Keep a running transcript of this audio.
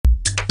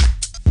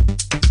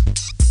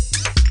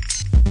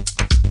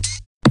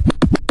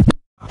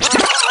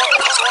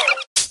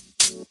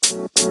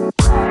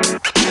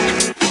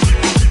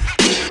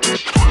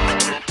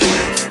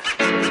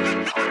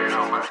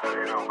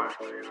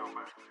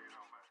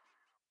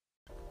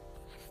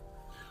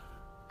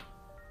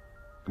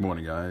Good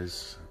morning,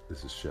 guys.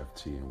 This is Chef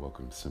T, and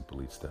welcome to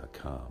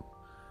SimpleEats.com.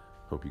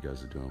 Hope you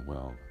guys are doing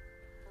well.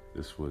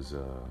 This was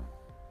a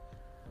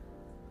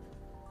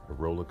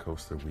roller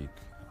coaster week,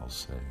 I'll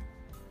say.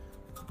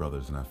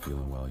 Brother's not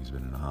feeling well. He's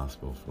been in the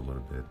hospital for a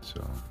little bit,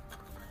 so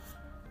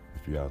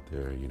if you're out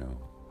there,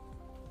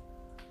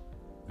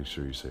 make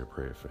sure you say a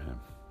prayer for him.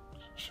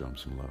 Show him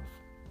some love.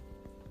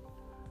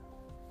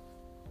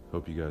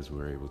 Hope you guys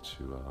were able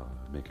to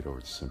make it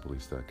over to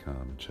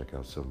SimpleEats.com and check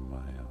out some of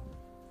my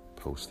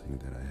posting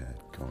that I had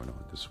going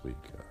on this week.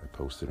 I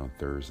posted on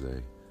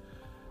Thursday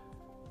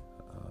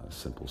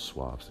simple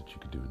swaps that you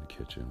could do in the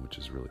kitchen, which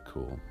is really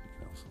cool.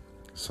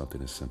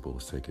 Something as simple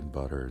as taking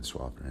butter and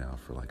swapping it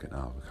out for like an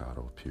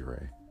avocado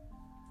puree.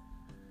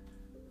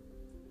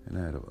 And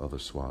I had other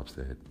swaps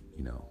that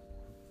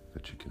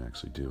that you can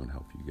actually do and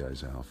help you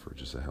guys out for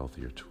just a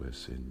healthier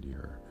twist in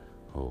your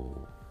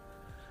whole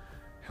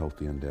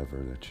healthy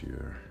endeavor that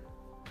you're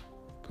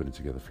putting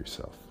together for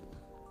yourself.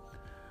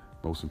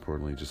 Most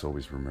importantly, just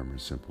always remember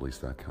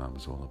SimpleEats.com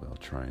is all about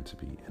trying to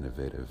be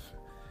innovative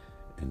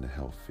in the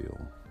health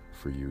field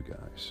for you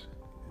guys,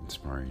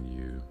 inspiring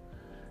you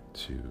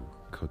to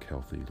cook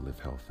healthy, live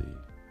healthy,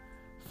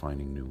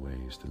 finding new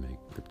ways to make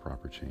the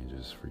proper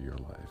changes for your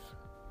life.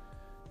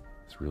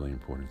 It's really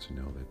important to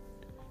know that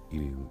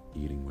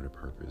eating with a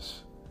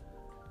purpose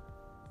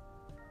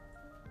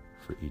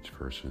for each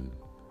person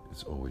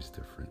is always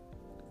different.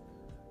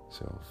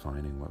 So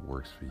finding what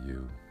works for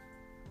you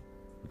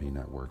may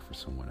not work for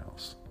someone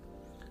else.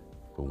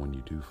 But when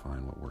you do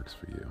find what works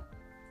for you,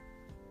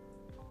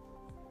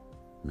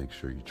 make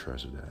sure you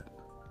treasure that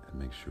and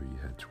make sure you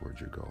head towards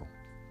your goal.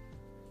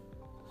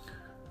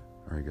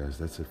 All right, guys,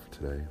 that's it for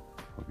today.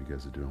 Hope you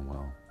guys are doing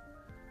well.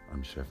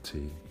 I'm Chef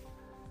T,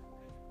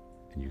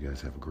 and you guys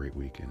have a great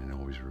weekend. And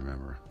always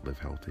remember, live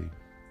healthy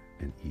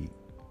and eat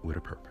with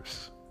a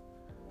purpose.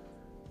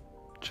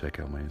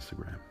 Check out my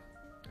Instagram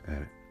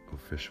at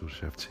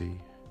 @officialcheft.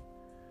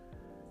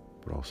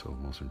 But also,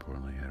 most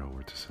importantly, head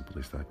over to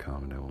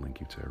SimpleEats.com and I will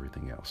link you to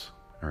everything else.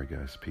 All right,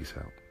 guys, peace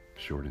out.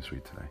 Short and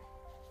sweet today.